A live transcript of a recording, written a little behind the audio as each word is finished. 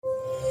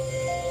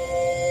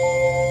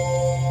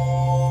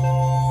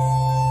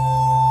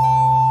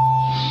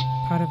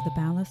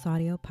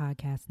Audio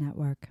Podcast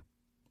Network.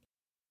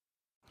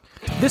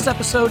 This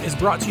episode is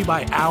brought to you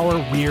by Our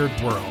Weird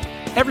World.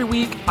 Every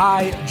week,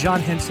 I, John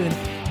Henson,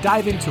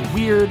 dive into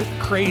weird,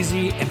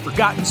 crazy, and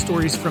forgotten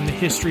stories from the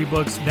history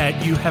books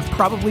that you have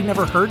probably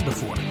never heard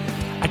before.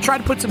 I try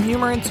to put some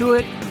humor into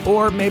it,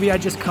 or maybe I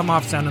just come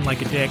off sounding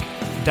like a dick.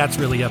 That's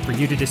really up for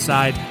you to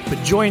decide.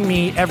 But join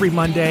me every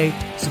Monday.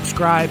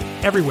 Subscribe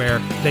everywhere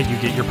that you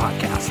get your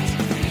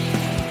podcasts.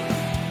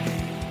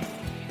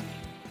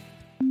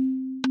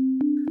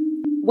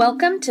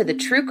 Welcome to the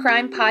True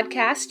Crime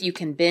Podcast you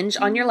can binge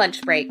on your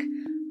lunch break.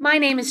 My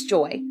name is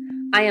Joy.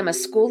 I am a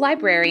school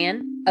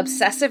librarian,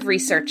 obsessive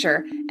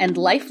researcher, and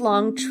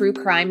lifelong true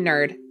crime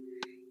nerd.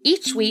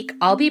 Each week,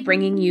 I'll be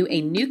bringing you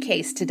a new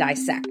case to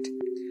dissect.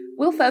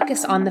 We'll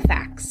focus on the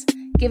facts,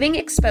 giving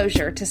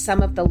exposure to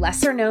some of the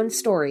lesser-known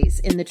stories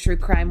in the true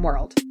crime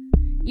world.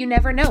 You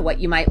never know what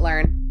you might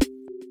learn.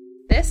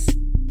 This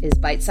is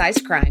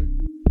Bite-Sized Crime.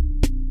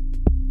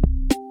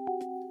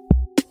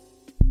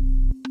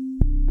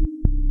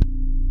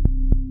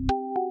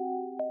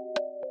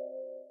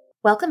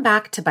 Welcome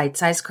back to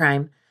Bite-Sized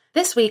Crime.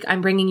 This week, I'm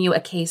bringing you a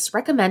case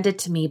recommended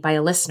to me by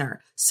a listener,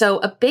 so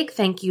a big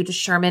thank you to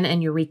Sherman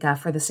and Eureka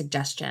for the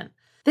suggestion.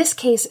 This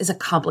case is a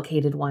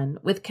complicated one,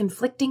 with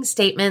conflicting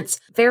statements,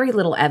 very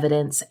little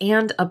evidence,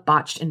 and a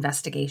botched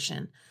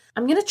investigation.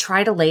 I'm going to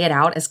try to lay it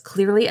out as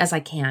clearly as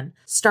I can,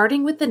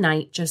 starting with the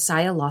night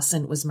Josiah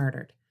Lawson was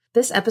murdered.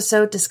 This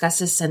episode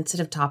discusses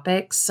sensitive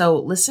topics, so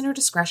listener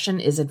discretion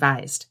is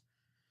advised.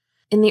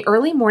 In the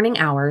early morning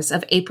hours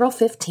of April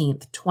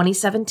 15th,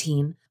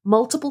 2017,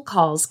 multiple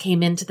calls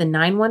came into the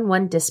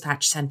 911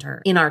 dispatch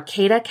center in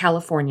Arcata,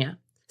 California.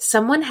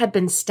 Someone had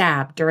been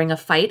stabbed during a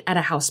fight at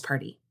a house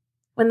party.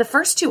 When the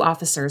first two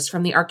officers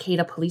from the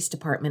Arcata Police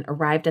Department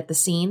arrived at the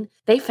scene,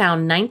 they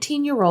found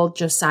 19-year-old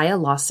Josiah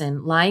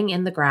Lawson lying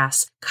in the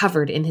grass,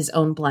 covered in his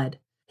own blood.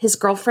 His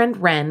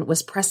girlfriend, Wren,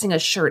 was pressing a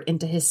shirt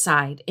into his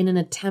side in an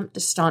attempt to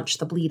staunch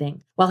the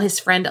bleeding, while his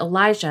friend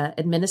Elijah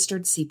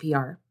administered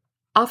CPR.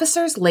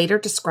 Officers later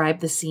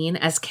described the scene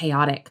as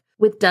chaotic,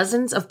 with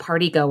dozens of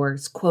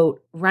partygoers,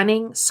 quote,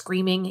 running,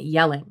 screaming,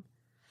 yelling.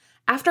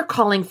 After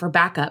calling for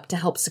backup to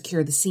help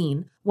secure the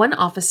scene, one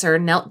officer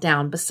knelt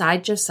down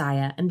beside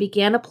Josiah and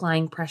began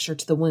applying pressure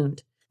to the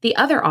wound. The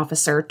other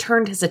officer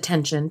turned his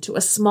attention to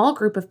a small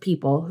group of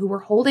people who were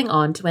holding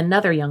on to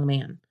another young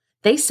man.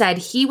 They said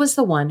he was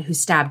the one who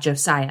stabbed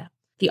Josiah.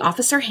 The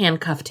officer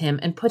handcuffed him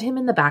and put him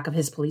in the back of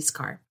his police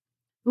car.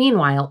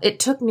 Meanwhile, it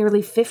took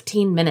nearly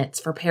 15 minutes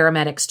for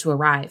paramedics to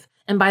arrive,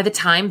 and by the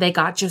time they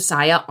got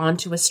Josiah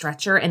onto a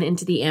stretcher and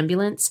into the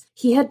ambulance,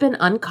 he had been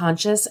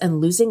unconscious and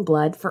losing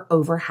blood for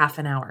over half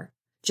an hour.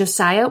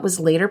 Josiah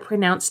was later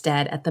pronounced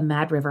dead at the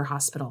Mad River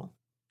Hospital.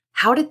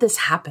 How did this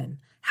happen?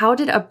 How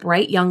did a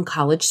bright young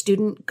college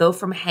student go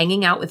from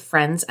hanging out with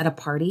friends at a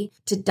party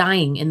to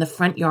dying in the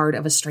front yard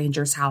of a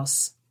stranger's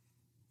house?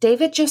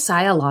 David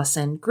Josiah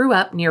Lawson grew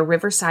up near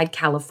Riverside,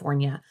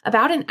 California,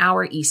 about an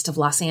hour east of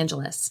Los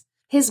Angeles.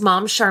 His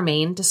mom,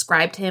 Charmaine,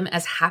 described him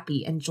as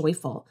happy and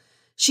joyful.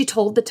 She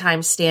told the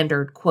Times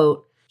Standard,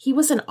 quote, "He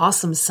was an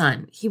awesome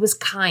son. He was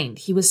kind.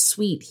 He was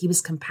sweet. He was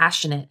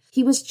compassionate.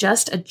 He was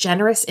just a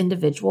generous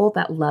individual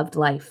that loved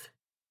life."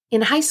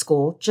 In high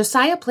school,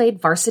 Josiah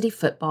played varsity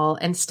football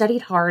and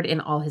studied hard in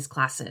all his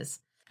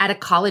classes. At a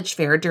college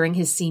fair during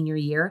his senior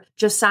year,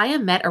 Josiah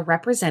met a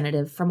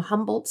representative from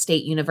Humboldt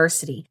State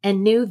University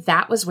and knew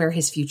that was where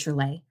his future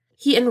lay.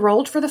 He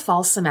enrolled for the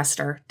fall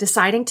semester,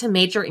 deciding to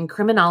major in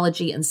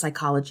criminology and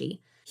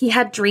psychology. He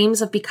had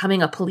dreams of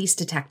becoming a police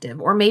detective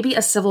or maybe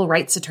a civil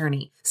rights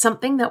attorney,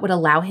 something that would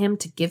allow him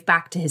to give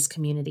back to his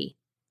community.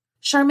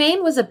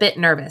 Charmaine was a bit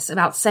nervous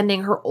about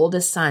sending her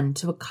oldest son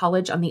to a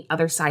college on the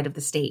other side of the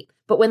state,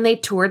 but when they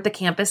toured the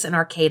campus in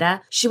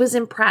Arcata, she was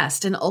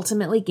impressed and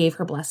ultimately gave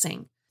her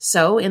blessing.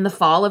 So, in the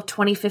fall of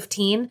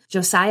 2015,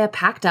 Josiah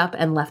packed up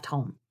and left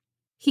home.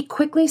 He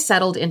quickly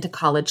settled into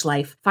college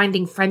life,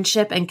 finding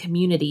friendship and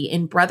community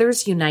in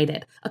Brothers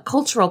United, a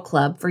cultural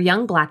club for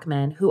young Black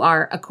men who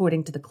are,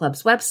 according to the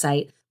club's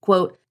website,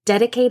 quote,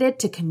 dedicated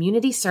to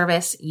community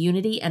service,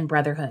 unity, and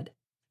brotherhood.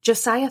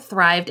 Josiah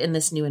thrived in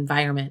this new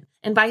environment,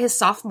 and by his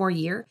sophomore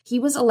year, he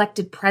was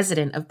elected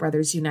president of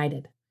Brothers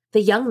United. The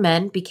young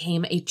men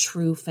became a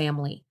true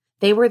family.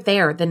 They were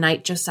there the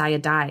night Josiah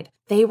died.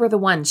 They were the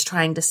ones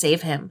trying to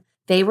save him.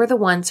 They were the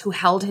ones who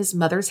held his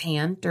mother's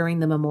hand during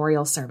the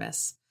memorial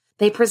service.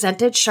 They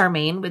presented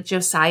Charmaine with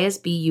Josiah's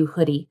BU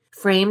hoodie,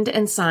 framed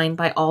and signed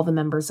by all the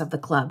members of the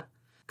club.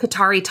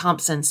 Katari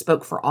Thompson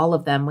spoke for all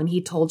of them when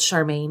he told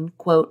Charmaine,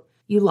 quote,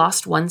 "You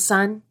lost one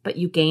son, but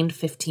you gained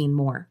 15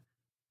 more."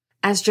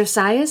 As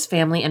Josiah's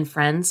family and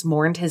friends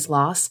mourned his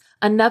loss,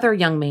 another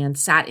young man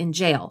sat in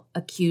jail,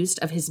 accused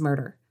of his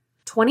murder.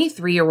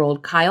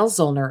 23-year-old Kyle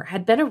Zollner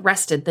had been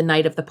arrested the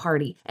night of the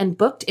party and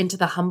booked into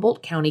the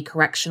Humboldt County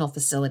Correctional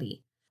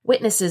Facility.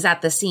 Witnesses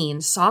at the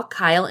scene saw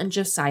Kyle and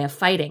Josiah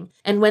fighting,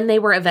 and when they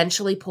were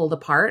eventually pulled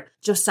apart,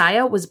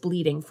 Josiah was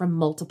bleeding from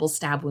multiple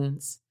stab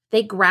wounds.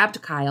 They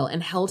grabbed Kyle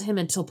and held him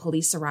until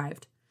police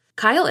arrived.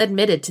 Kyle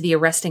admitted to the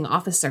arresting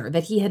officer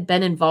that he had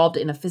been involved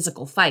in a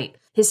physical fight,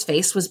 His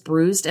face was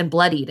bruised and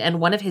bloodied, and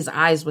one of his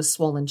eyes was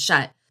swollen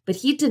shut, but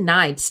he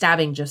denied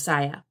stabbing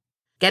Josiah.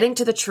 Getting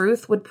to the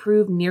truth would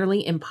prove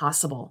nearly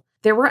impossible.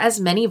 There were as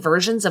many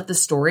versions of the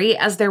story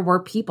as there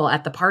were people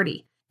at the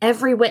party.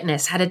 Every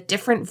witness had a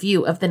different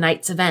view of the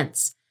night's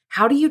events.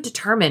 How do you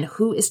determine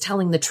who is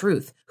telling the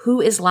truth,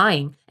 who is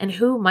lying, and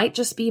who might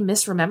just be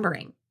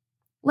misremembering?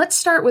 Let's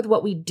start with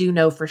what we do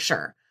know for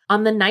sure.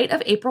 On the night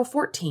of April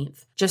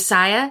 14th,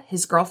 Josiah,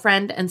 his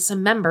girlfriend, and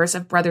some members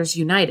of Brothers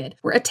United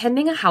were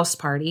attending a house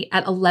party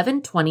at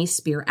 1120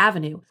 Spear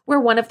Avenue, where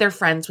one of their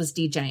friends was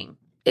DJing.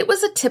 It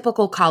was a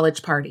typical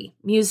college party,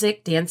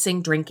 music,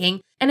 dancing,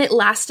 drinking, and it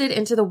lasted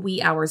into the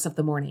wee hours of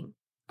the morning.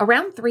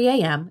 Around 3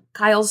 a.m.,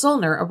 Kyle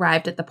Zollner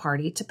arrived at the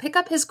party to pick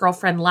up his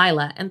girlfriend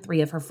Lila and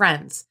 3 of her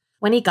friends.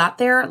 When he got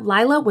there,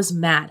 Lila was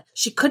mad.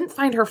 She couldn't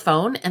find her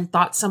phone and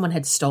thought someone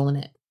had stolen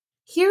it.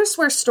 Here's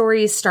where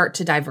stories start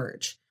to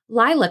diverge.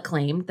 Lila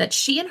claimed that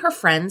she and her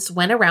friends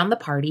went around the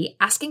party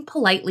asking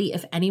politely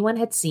if anyone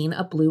had seen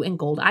a blue and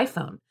gold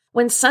iPhone,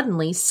 when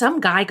suddenly some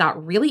guy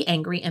got really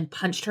angry and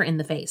punched her in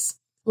the face.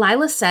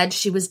 Lila said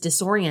she was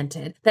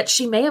disoriented, that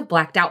she may have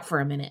blacked out for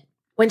a minute.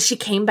 When she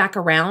came back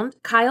around,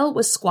 Kyle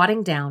was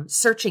squatting down,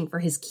 searching for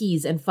his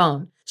keys and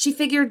phone. She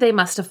figured they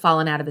must have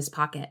fallen out of his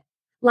pocket.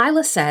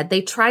 Lila said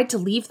they tried to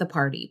leave the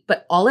party,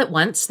 but all at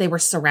once they were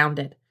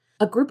surrounded.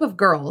 A group of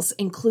girls,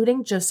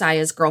 including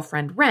Josiah's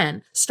girlfriend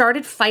Ren,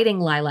 started fighting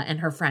Lila and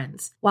her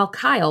friends, while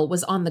Kyle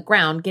was on the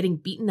ground getting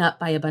beaten up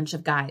by a bunch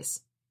of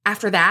guys.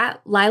 After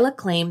that, Lila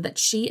claimed that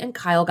she and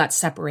Kyle got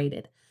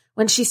separated.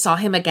 When she saw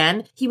him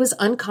again, he was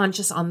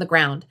unconscious on the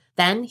ground.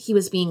 Then he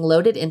was being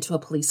loaded into a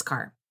police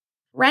car.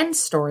 Ren's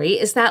story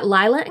is that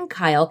Lila and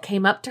Kyle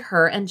came up to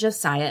her and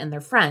Josiah and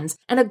their friends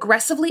and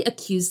aggressively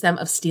accused them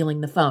of stealing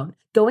the phone,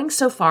 going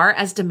so far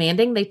as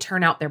demanding they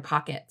turn out their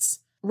pockets.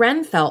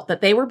 Ren felt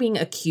that they were being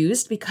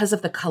accused because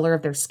of the color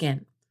of their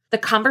skin. The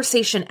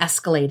conversation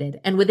escalated,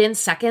 and within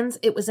seconds,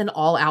 it was an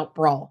all-out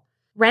brawl.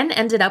 Ren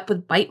ended up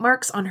with bite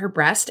marks on her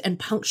breast and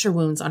puncture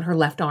wounds on her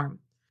left arm.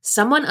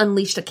 Someone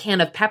unleashed a can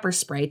of pepper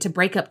spray to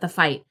break up the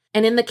fight,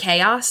 and in the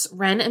chaos,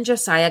 Ren and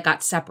Josiah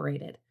got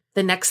separated.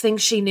 The next thing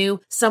she knew,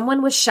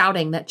 someone was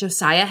shouting that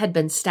Josiah had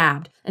been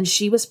stabbed, and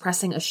she was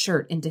pressing a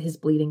shirt into his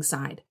bleeding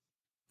side.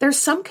 There's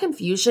some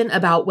confusion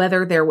about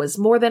whether there was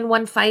more than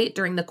one fight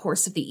during the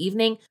course of the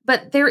evening,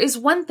 but there is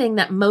one thing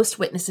that most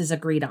witnesses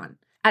agreed on.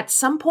 At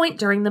some point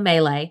during the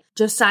melee,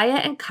 Josiah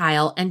and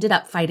Kyle ended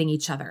up fighting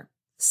each other.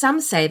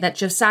 Some say that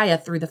Josiah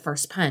threw the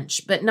first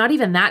punch, but not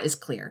even that is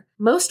clear.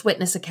 Most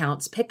witness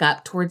accounts pick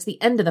up towards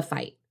the end of the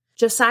fight.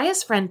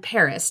 Josiah's friend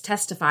Paris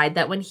testified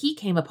that when he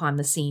came upon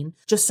the scene,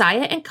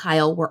 Josiah and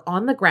Kyle were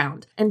on the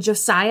ground, and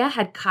Josiah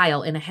had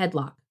Kyle in a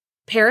headlock.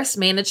 Paris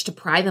managed to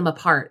pry them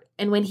apart,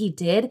 and when he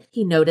did,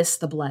 he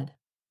noticed the blood.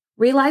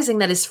 Realizing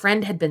that his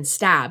friend had been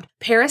stabbed,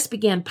 Paris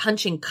began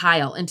punching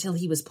Kyle until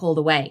he was pulled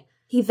away.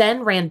 He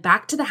then ran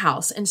back to the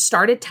house and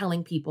started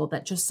telling people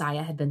that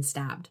Josiah had been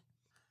stabbed.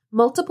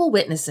 Multiple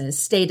witnesses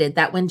stated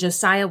that when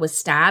Josiah was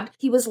stabbed,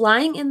 he was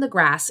lying in the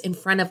grass in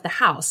front of the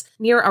house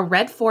near a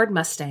red Ford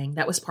Mustang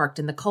that was parked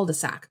in the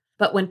cul-de-sac.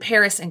 But when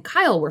Paris and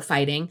Kyle were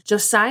fighting,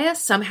 Josiah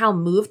somehow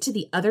moved to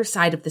the other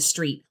side of the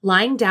street,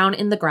 lying down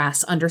in the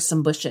grass under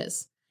some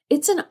bushes.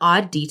 It's an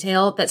odd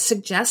detail that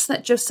suggests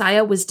that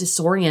Josiah was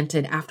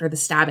disoriented after the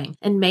stabbing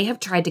and may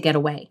have tried to get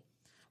away.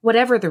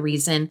 Whatever the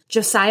reason,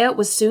 Josiah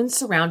was soon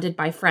surrounded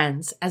by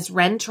friends as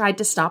Ren tried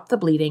to stop the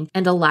bleeding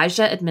and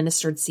Elijah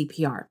administered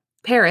CPR.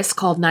 Paris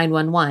called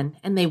 911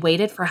 and they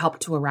waited for help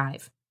to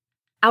arrive.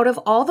 Out of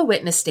all the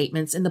witness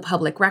statements in the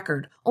public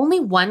record, only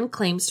one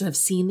claims to have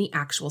seen the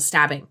actual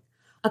stabbing.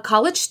 A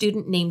college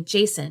student named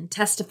Jason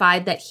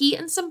testified that he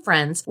and some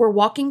friends were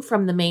walking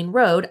from the main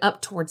road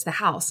up towards the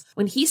house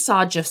when he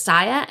saw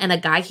Josiah and a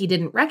guy he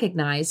didn't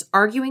recognize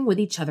arguing with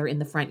each other in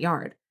the front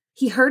yard.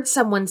 He heard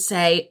someone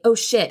say, "Oh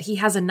shit, he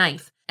has a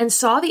knife," and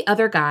saw the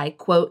other guy,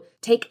 quote,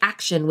 take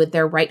action with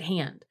their right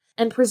hand,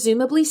 and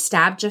presumably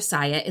stabbed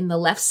Josiah in the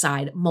left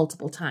side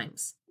multiple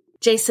times.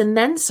 Jason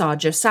then saw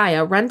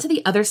Josiah run to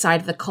the other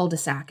side of the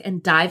cul-de-sac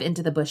and dive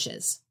into the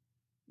bushes.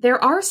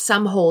 There are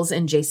some holes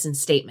in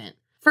Jason's statement.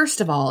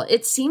 First of all,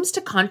 it seems to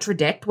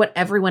contradict what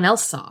everyone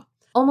else saw.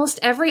 Almost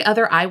every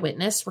other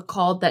eyewitness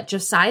recalled that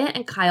Josiah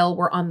and Kyle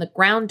were on the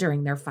ground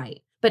during their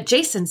fight, but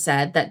Jason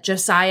said that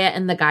Josiah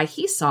and the guy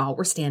he saw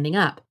were standing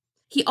up.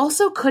 He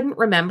also couldn't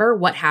remember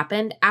what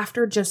happened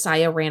after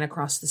Josiah ran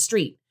across the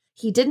street.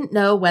 He didn't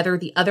know whether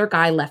the other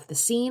guy left the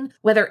scene,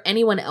 whether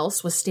anyone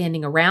else was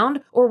standing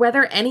around, or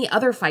whether any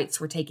other fights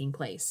were taking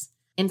place.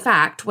 In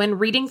fact, when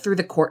reading through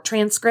the court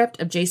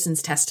transcript of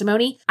Jason's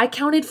testimony, I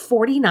counted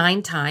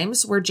 49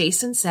 times where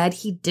Jason said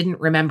he didn't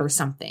remember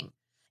something.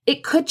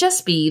 It could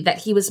just be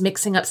that he was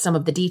mixing up some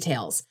of the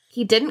details.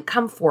 He didn't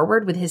come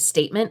forward with his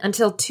statement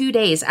until 2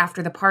 days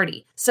after the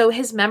party, so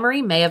his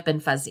memory may have been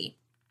fuzzy.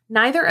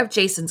 Neither of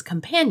Jason's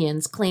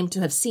companions claimed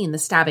to have seen the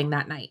stabbing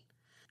that night.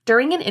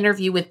 During an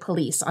interview with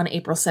police on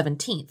April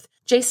 17th,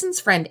 Jason's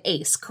friend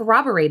Ace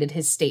corroborated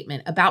his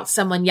statement about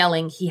someone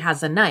yelling he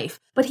has a knife,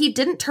 but he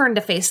didn't turn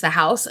to face the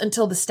house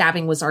until the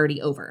stabbing was already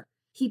over.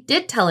 He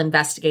did tell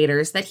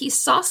investigators that he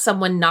saw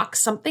someone knock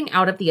something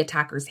out of the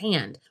attacker's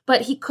hand,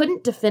 but he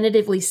couldn't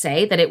definitively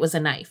say that it was a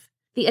knife.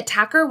 The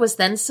attacker was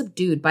then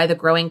subdued by the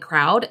growing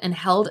crowd and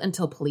held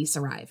until police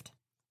arrived.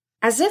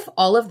 As if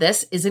all of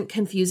this isn't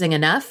confusing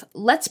enough,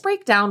 let's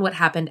break down what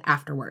happened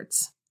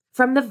afterwards.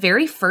 From the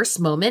very first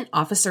moment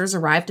officers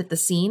arrived at the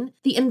scene,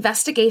 the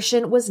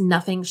investigation was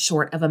nothing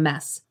short of a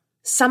mess.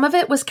 Some of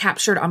it was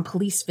captured on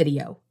police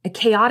video, a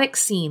chaotic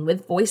scene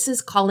with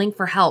voices calling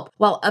for help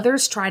while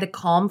others try to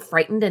calm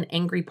frightened and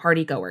angry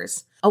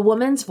partygoers. A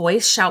woman's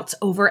voice shouts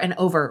over and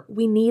over,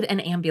 "We need an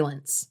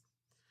ambulance."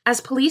 As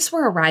police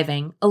were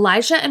arriving,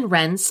 Elijah and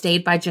Wren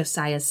stayed by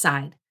Josiah's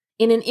side.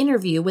 In an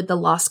interview with the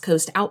Lost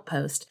Coast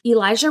Outpost,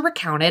 Elijah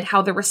recounted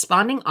how the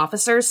responding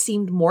officers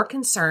seemed more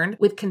concerned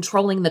with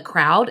controlling the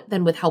crowd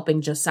than with helping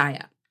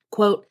Josiah.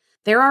 Quote,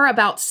 "There are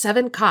about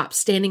 7 cops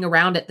standing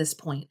around at this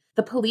point.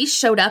 The police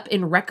showed up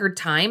in record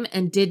time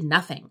and did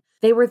nothing.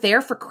 They were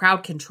there for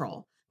crowd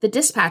control. The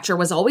dispatcher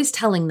was always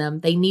telling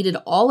them they needed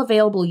all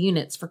available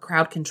units for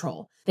crowd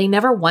control. They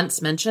never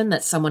once mentioned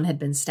that someone had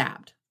been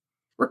stabbed."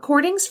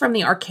 Recordings from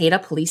the Arcata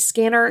police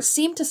scanner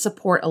seem to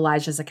support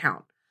Elijah's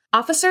account.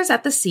 Officers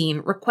at the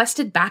scene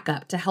requested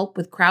backup to help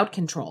with crowd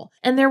control,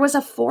 and there was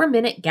a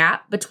 4-minute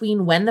gap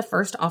between when the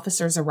first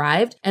officers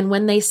arrived and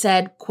when they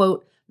said,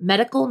 quote,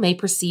 "Medical may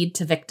proceed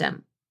to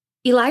victim."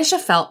 Elijah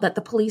felt that the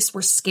police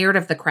were scared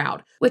of the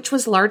crowd, which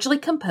was largely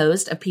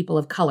composed of people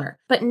of color,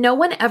 but no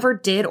one ever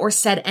did or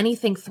said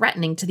anything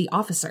threatening to the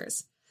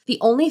officers. The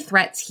only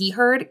threats he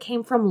heard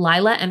came from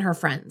Lila and her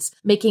friends,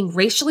 making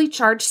racially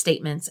charged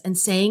statements and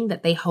saying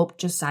that they hoped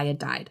Josiah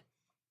died.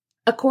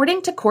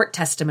 According to court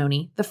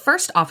testimony, the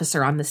first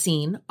officer on the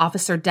scene,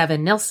 Officer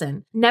Devin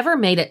Nilsson, never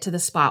made it to the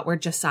spot where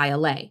Josiah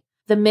lay.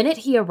 The minute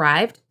he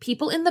arrived,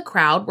 people in the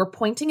crowd were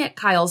pointing at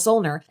Kyle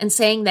Zollner and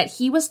saying that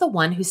he was the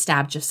one who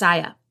stabbed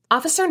Josiah.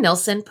 Officer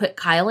Nilsson put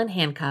Kyle in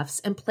handcuffs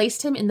and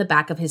placed him in the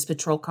back of his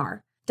patrol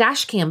car.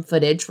 Dashcam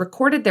footage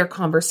recorded their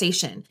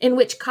conversation, in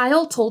which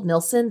Kyle told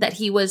Nilsson that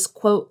he was,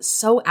 quote,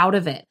 "so out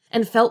of it,"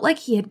 and felt like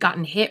he had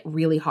gotten hit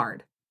really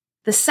hard.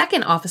 The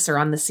second officer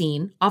on the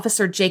scene,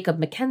 Officer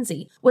Jacob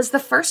McKenzie, was the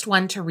first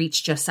one to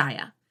reach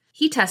Josiah.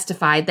 He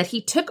testified that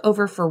he took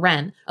over for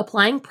Wren,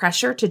 applying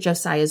pressure to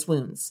Josiah's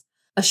wounds.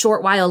 A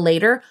short while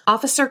later,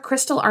 Officer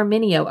Crystal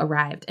Arminio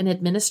arrived and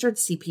administered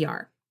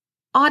CPR.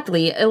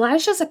 Oddly,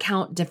 Elijah's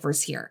account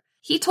differs here.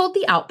 He told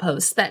the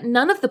outpost that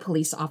none of the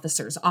police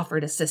officers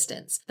offered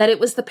assistance, that it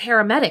was the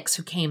paramedics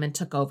who came and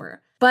took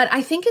over. But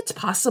I think it's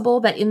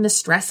possible that in the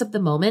stress of the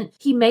moment,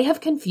 he may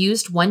have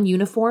confused one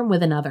uniform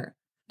with another.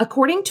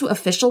 According to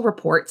official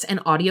reports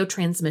and audio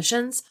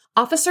transmissions,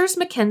 Officers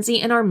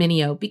McKenzie and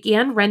Arminio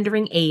began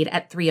rendering aid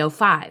at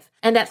 3:05,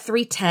 and at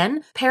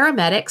 3:10,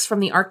 paramedics from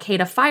the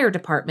Arcata Fire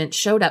Department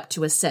showed up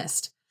to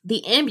assist.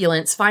 The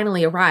ambulance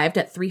finally arrived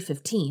at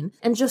 3:15,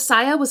 and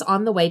Josiah was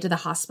on the way to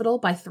the hospital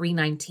by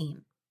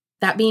 3:19.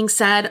 That being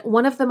said,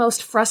 one of the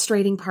most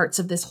frustrating parts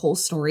of this whole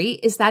story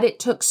is that it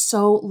took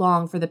so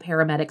long for the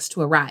paramedics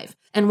to arrive,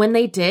 and when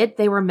they did,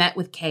 they were met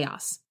with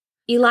chaos.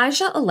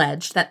 Elijah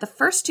alleged that the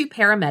first 2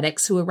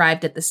 paramedics who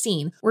arrived at the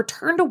scene were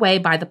turned away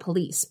by the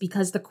police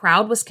because the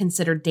crowd was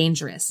considered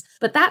dangerous,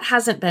 but that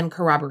hasn't been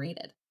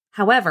corroborated.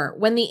 However,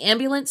 when the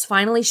ambulance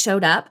finally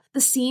showed up,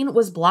 the scene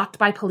was blocked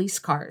by police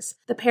cars.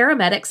 The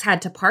paramedics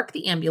had to park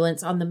the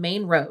ambulance on the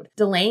main road,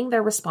 delaying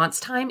their response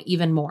time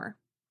even more.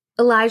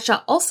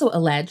 Elijah also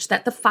alleged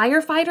that the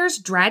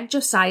firefighters dragged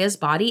Josiah's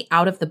body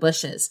out of the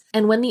bushes,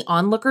 and when the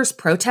onlookers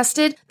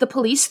protested, the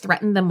police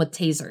threatened them with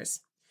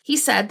tasers. He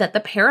said that the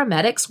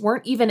paramedics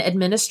weren't even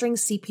administering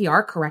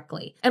CPR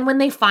correctly, and when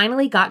they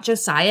finally got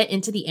Josiah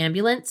into the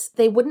ambulance,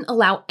 they wouldn't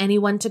allow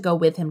anyone to go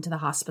with him to the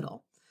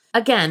hospital.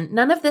 Again,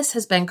 none of this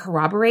has been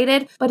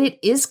corroborated, but it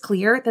is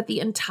clear that the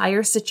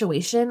entire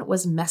situation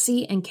was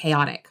messy and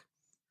chaotic.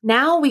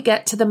 Now we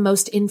get to the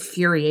most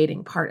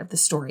infuriating part of the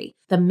story,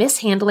 the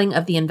mishandling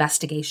of the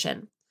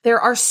investigation. There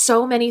are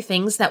so many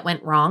things that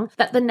went wrong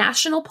that the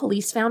National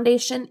Police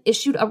Foundation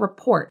issued a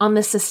report on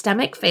the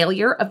systemic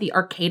failure of the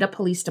Arcata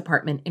Police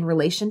Department in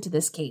relation to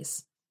this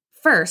case.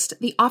 First,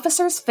 the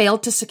officers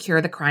failed to secure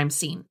the crime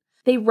scene.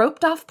 They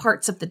roped off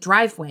parts of the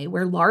driveway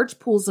where large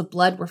pools of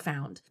blood were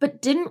found,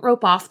 but didn't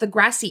rope off the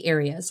grassy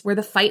areas where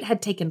the fight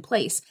had taken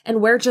place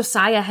and where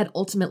Josiah had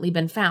ultimately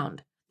been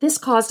found. This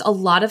caused a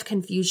lot of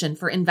confusion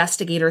for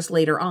investigators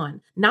later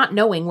on, not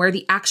knowing where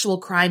the actual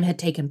crime had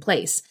taken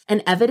place,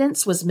 and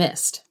evidence was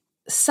missed.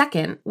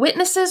 Second,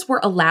 witnesses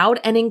were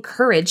allowed and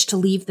encouraged to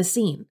leave the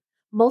scene.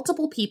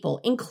 Multiple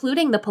people,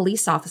 including the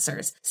police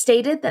officers,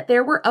 stated that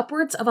there were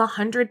upwards of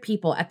 100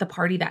 people at the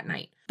party that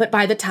night. But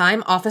by the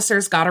time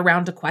officers got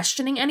around to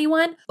questioning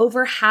anyone,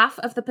 over half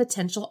of the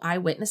potential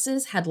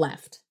eyewitnesses had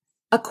left.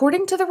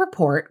 According to the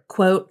report,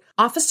 quote,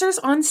 officers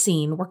on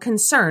scene were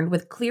concerned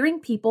with clearing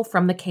people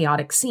from the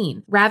chaotic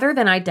scene rather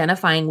than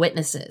identifying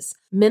witnesses.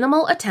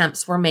 Minimal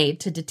attempts were made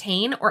to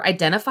detain or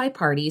identify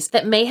parties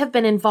that may have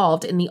been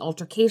involved in the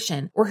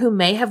altercation or who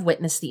may have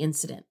witnessed the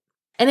incident.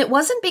 And it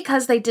wasn't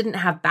because they didn't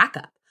have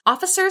backup.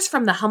 Officers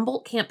from the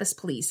Humboldt campus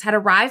police had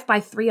arrived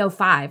by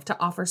 3:05 to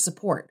offer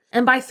support,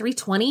 and by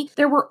 3:20,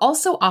 there were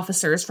also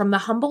officers from the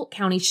Humboldt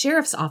County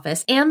Sheriff's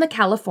Office and the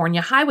California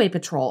Highway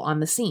Patrol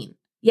on the scene.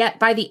 Yet,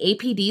 by the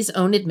APD's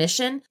own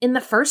admission, in the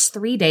first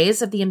 3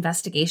 days of the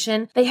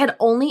investigation, they had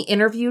only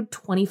interviewed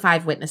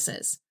 25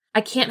 witnesses.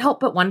 I can't help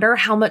but wonder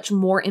how much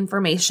more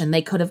information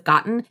they could have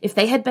gotten if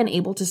they had been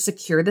able to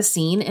secure the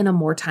scene in a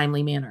more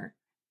timely manner.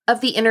 Of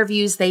the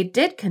interviews they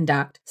did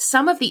conduct,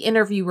 some of the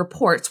interview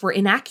reports were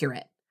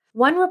inaccurate.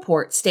 One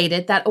report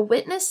stated that a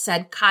witness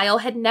said Kyle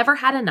had never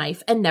had a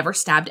knife and never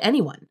stabbed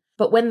anyone.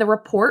 But when the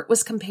report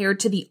was compared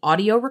to the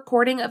audio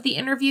recording of the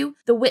interview,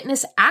 the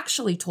witness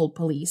actually told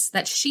police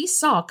that she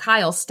saw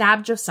Kyle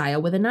stab Josiah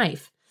with a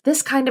knife.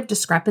 This kind of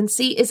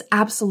discrepancy is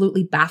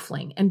absolutely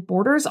baffling and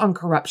borders on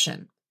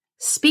corruption.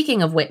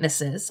 Speaking of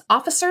witnesses,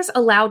 officers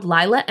allowed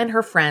Lila and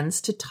her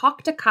friends to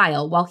talk to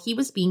Kyle while he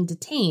was being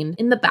detained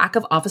in the back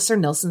of Officer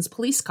Nilsson's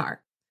police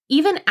car.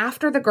 Even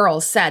after the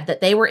girls said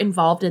that they were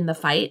involved in the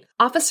fight,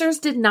 officers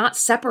did not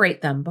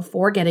separate them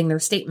before getting their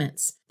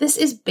statements. This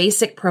is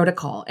basic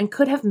protocol and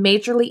could have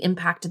majorly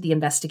impacted the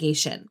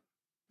investigation.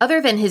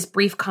 Other than his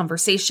brief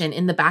conversation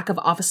in the back of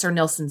Officer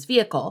Nilsson's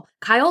vehicle,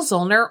 Kyle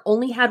Zollner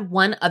only had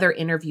one other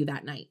interview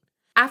that night.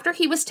 After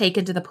he was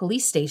taken to the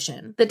police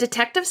station, the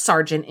detective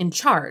sergeant in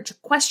charge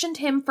questioned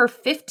him for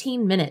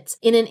 15 minutes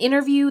in an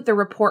interview the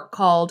report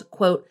called,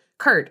 quote,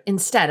 curt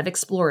instead of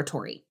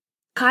exploratory.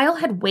 Kyle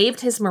had waived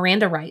his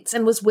Miranda rights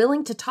and was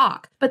willing to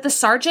talk, but the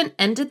sergeant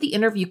ended the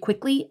interview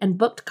quickly and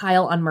booked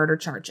Kyle on murder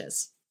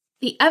charges.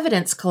 The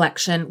evidence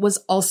collection was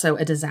also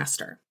a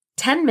disaster.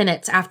 10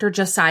 minutes after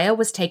Josiah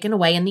was taken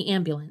away in the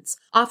ambulance,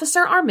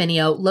 Officer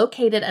Arminio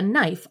located a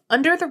knife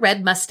under the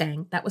red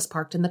Mustang that was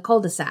parked in the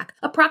cul-de-sac,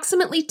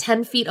 approximately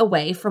 10 feet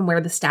away from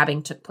where the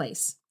stabbing took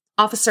place.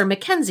 Officer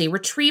McKenzie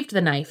retrieved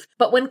the knife,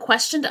 but when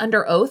questioned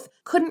under oath,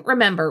 couldn't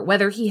remember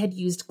whether he had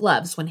used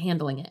gloves when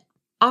handling it.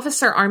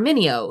 Officer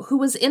Arminio, who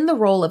was in the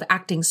role of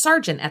acting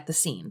sergeant at the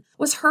scene,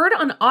 was heard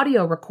on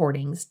audio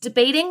recordings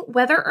debating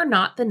whether or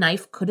not the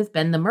knife could have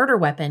been the murder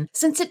weapon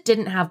since it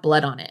didn't have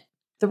blood on it.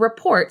 The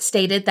report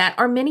stated that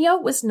Arminio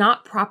was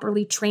not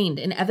properly trained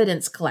in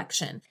evidence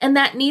collection, and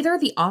that neither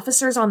the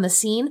officers on the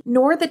scene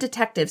nor the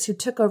detectives who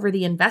took over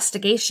the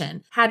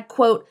investigation had,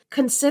 quote,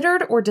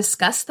 considered or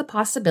discussed the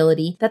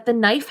possibility that the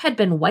knife had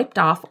been wiped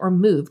off or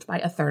moved by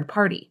a third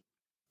party.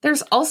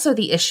 There's also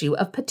the issue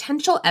of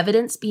potential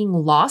evidence being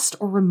lost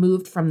or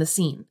removed from the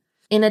scene.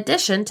 In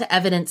addition to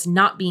evidence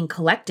not being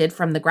collected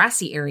from the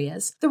grassy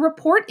areas, the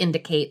report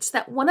indicates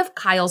that one of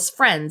Kyle's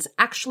friends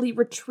actually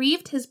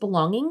retrieved his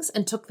belongings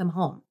and took them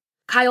home.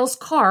 Kyle's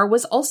car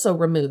was also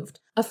removed.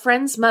 A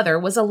friend's mother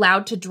was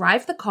allowed to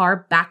drive the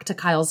car back to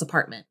Kyle's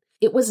apartment.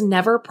 It was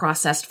never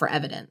processed for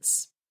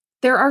evidence.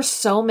 There are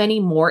so many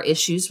more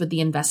issues with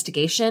the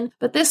investigation,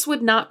 but this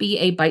would not be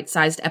a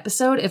bite-sized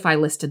episode if I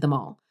listed them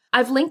all.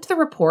 I've linked the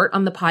report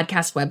on the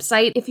podcast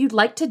website if you'd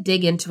like to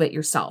dig into it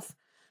yourself.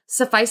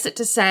 Suffice it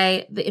to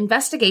say, the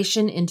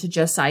investigation into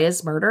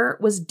Josiah's murder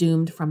was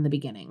doomed from the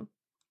beginning.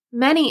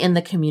 Many in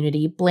the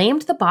community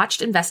blamed the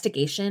botched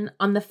investigation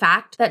on the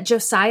fact that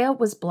Josiah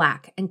was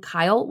Black and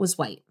Kyle was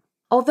white.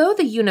 Although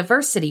the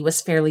university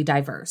was fairly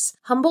diverse,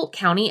 Humboldt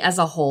County as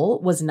a whole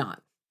was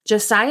not.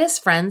 Josiah's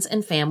friends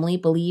and family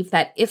believe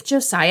that if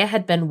Josiah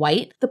had been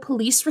white, the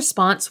police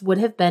response would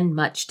have been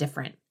much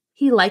different.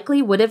 He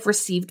likely would have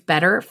received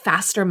better,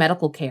 faster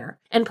medical care,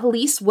 and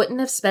police wouldn't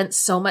have spent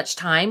so much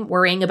time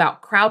worrying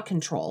about crowd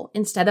control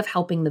instead of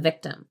helping the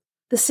victim.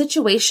 The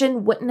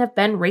situation wouldn't have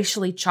been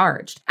racially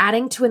charged,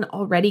 adding to an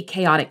already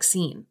chaotic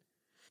scene.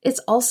 It's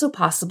also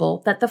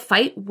possible that the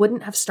fight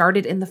wouldn't have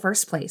started in the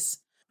first place.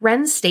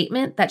 Wren's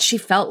statement that she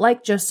felt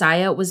like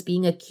Josiah was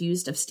being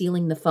accused of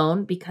stealing the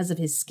phone because of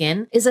his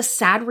skin is a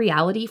sad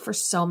reality for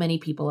so many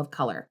people of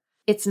color.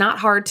 It's not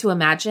hard to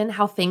imagine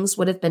how things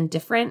would have been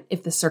different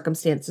if the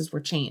circumstances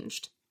were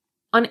changed.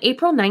 On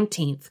April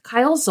 19th,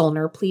 Kyle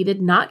Zollner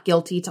pleaded not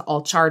guilty to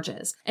all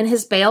charges, and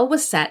his bail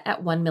was set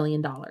at $1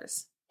 million.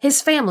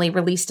 His family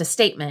released a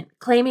statement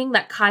claiming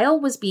that Kyle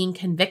was being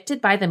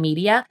convicted by the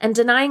media and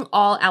denying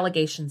all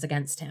allegations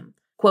against him.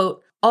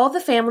 Quote, all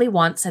the family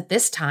wants at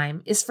this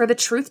time is for the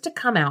truth to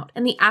come out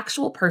and the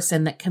actual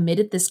person that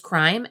committed this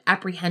crime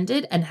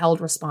apprehended and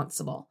held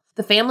responsible.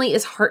 The family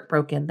is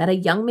heartbroken that a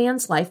young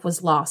man's life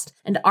was lost,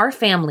 and our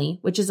family,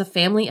 which is a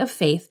family of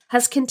faith,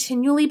 has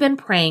continually been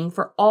praying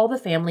for all the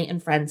family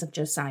and friends of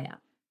Josiah.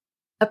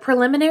 A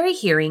preliminary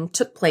hearing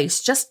took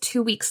place just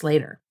 2 weeks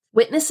later.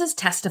 Witnesses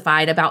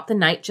testified about the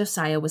night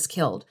Josiah was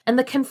killed, and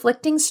the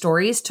conflicting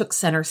stories took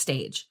center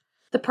stage.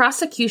 The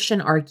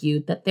prosecution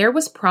argued that there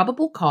was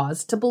probable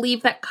cause to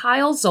believe that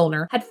Kyle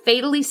Zollner had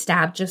fatally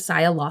stabbed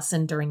Josiah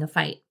Lawson during a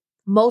fight.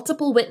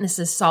 Multiple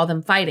witnesses saw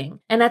them fighting,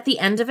 and at the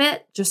end of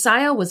it,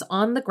 Josiah was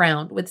on the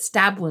ground with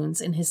stab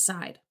wounds in his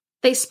side.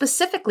 They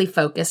specifically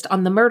focused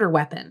on the murder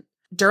weapon.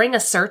 During a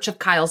search of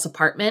Kyle's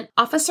apartment,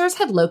 officers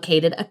had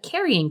located a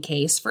carrying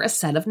case for a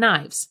set of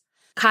knives.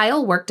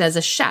 Kyle worked as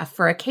a chef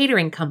for a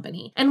catering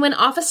company, and when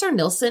Officer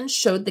Nilsson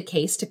showed the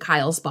case to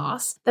Kyle's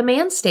boss, the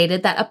man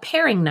stated that a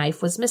paring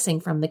knife was missing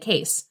from the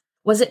case.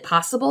 Was it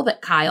possible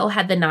that Kyle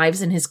had the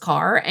knives in his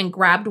car and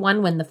grabbed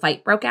one when the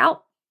fight broke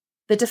out?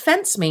 The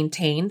defense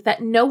maintained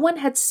that no one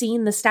had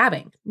seen the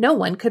stabbing. No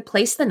one could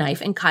place the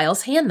knife in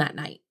Kyle's hand that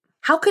night.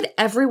 How could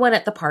everyone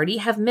at the party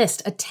have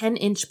missed a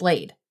 10-inch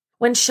blade?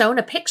 When shown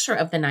a picture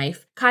of the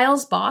knife,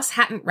 Kyle's boss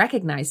hadn't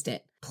recognized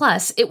it.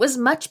 Plus, it was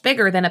much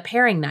bigger than a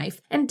paring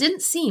knife and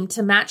didn't seem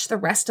to match the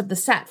rest of the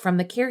set from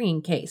the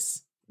carrying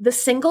case. The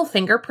single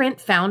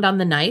fingerprint found on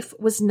the knife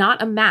was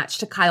not a match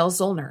to Kyle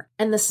Zollner,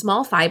 and the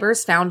small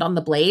fibers found on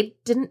the blade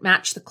didn't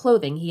match the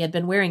clothing he had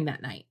been wearing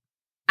that night.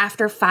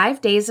 After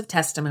 5 days of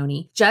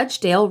testimony, Judge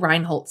Dale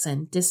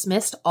Reinholdson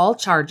dismissed all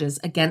charges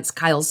against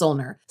Kyle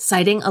Zollner,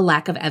 citing a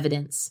lack of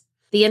evidence.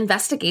 The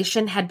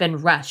investigation had been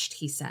rushed,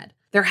 he said.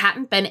 There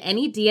hadn't been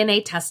any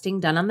DNA testing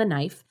done on the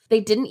knife.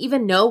 They didn't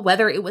even know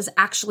whether it was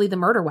actually the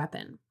murder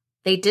weapon.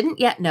 They didn't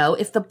yet know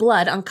if the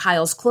blood on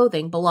Kyle's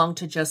clothing belonged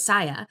to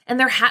Josiah, and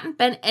there hadn't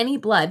been any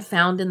blood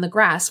found in the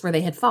grass where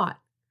they had fought.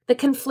 The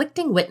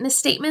conflicting witness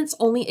statements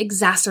only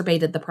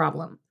exacerbated the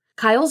problem.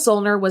 Kyle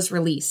Zollner was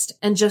released,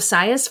 and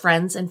Josiah's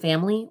friends and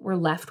family were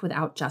left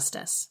without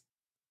justice.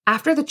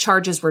 After the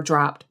charges were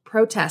dropped,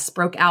 protests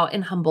broke out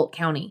in Humboldt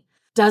County.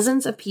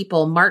 Dozens of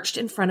people marched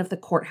in front of the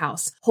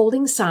courthouse,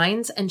 holding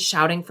signs and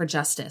shouting for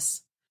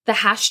justice. The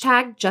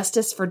hashtag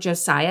Justice for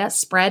Josiah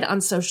spread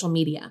on social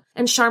media,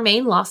 and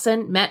Charmaine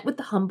Lawson met with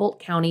the Humboldt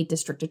County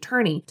District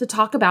Attorney to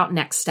talk about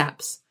next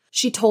steps.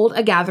 She told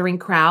a gathering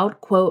crowd,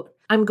 quote,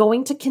 "I'm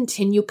going to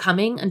continue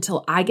coming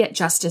until I get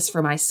justice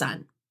for my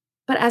son."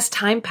 But as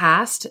time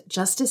passed,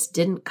 justice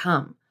didn't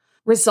come.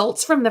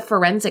 Results from the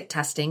forensic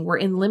testing were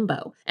in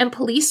limbo, and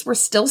police were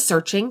still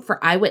searching for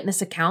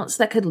eyewitness accounts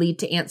that could lead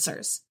to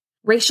answers.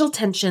 Racial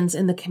tensions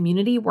in the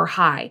community were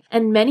high,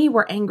 and many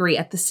were angry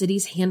at the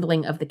city's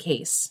handling of the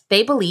case.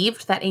 They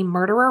believed that a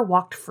murderer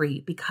walked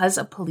free because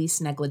of police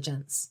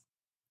negligence.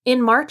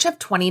 In March of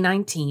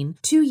 2019,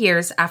 2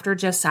 years after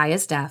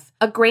Josiah's death,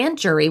 a grand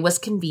jury was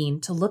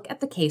convened to look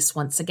at the case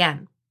once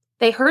again.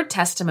 They heard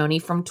testimony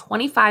from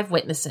 25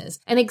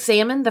 witnesses and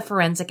examined the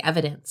forensic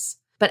evidence.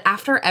 But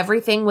after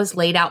everything was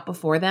laid out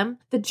before them,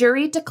 the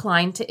jury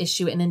declined to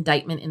issue an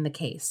indictment in the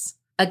case.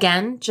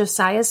 Again,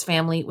 Josiah's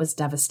family was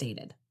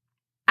devastated.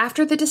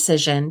 After the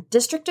decision,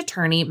 District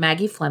Attorney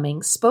Maggie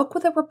Fleming spoke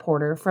with a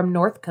reporter from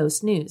North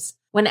Coast News.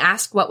 When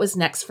asked what was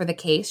next for the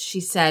case,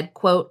 she said,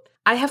 quote,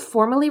 "I have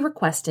formally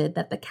requested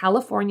that the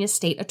California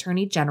State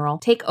Attorney General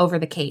take over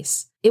the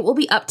case. It will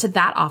be up to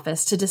that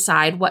office to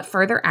decide what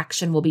further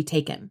action will be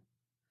taken."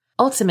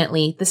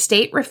 Ultimately, the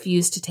state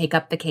refused to take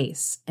up the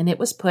case, and it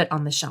was put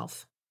on the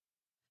shelf.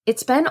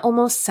 It's been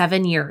almost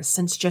 7 years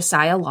since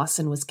Josiah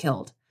Lawson was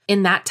killed.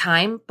 In that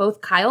time,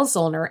 both Kyle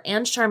Zollner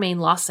and Charmaine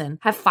Lawson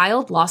have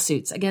filed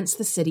lawsuits against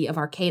the city of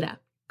Arcata.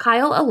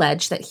 Kyle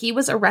alleged that he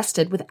was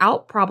arrested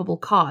without probable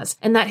cause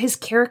and that his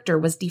character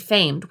was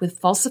defamed with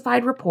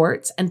falsified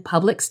reports and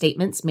public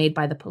statements made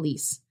by the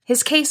police.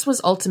 His case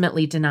was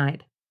ultimately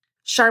denied.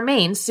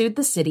 Charmaine sued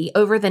the city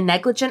over the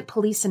negligent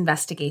police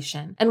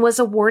investigation and was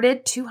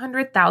awarded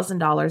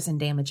 $200,000 in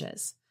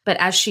damages. But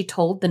as she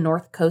told the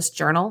North Coast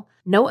Journal,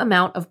 no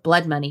amount of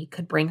blood money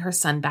could bring her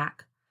son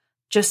back.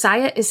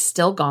 Josiah is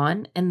still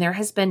gone, and there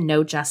has been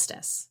no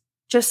justice.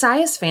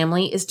 Josiah's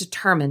family is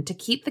determined to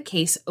keep the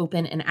case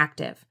open and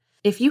active.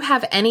 If you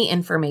have any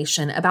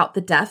information about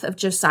the death of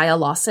Josiah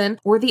Lawson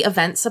or the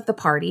events of the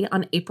party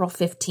on April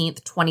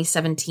 15th,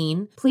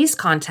 2017, please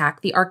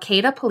contact the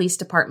Arcata Police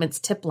Department's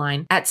tip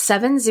line at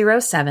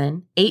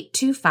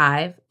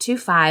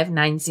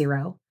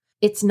 707-825-2590.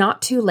 It's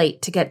not too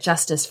late to get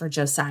justice for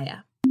Josiah.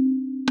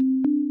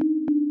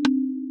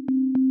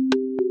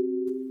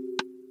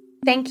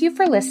 Thank you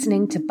for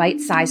listening to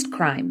Bite-Sized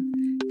Crime.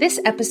 This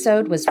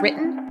episode was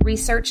written,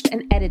 researched,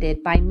 and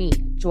edited by me,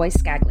 Joy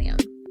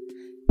Scaglione.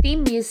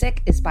 Theme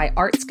music is by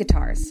Arts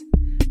Guitars.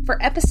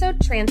 For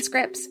episode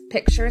transcripts,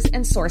 pictures,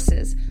 and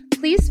sources,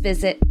 please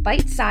visit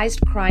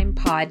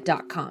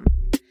bitesizedcrimepod.com.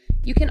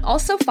 You can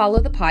also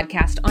follow the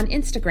podcast on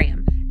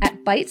Instagram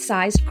at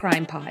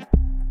bitesizedcrimepod.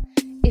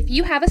 If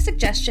you have a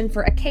suggestion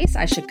for a case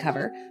I should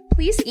cover,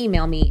 please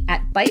email me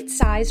at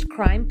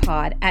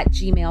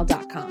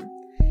bitesizedcrimepod@gmail.com.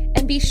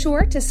 And be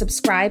sure to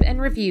subscribe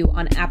and review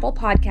on Apple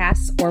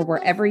Podcasts or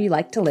wherever you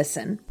like to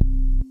listen.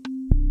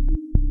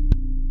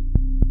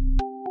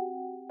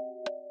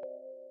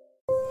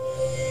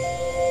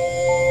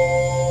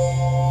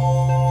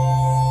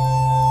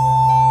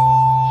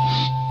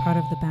 Part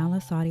of the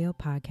Boundless Audio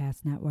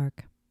Podcast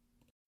Network.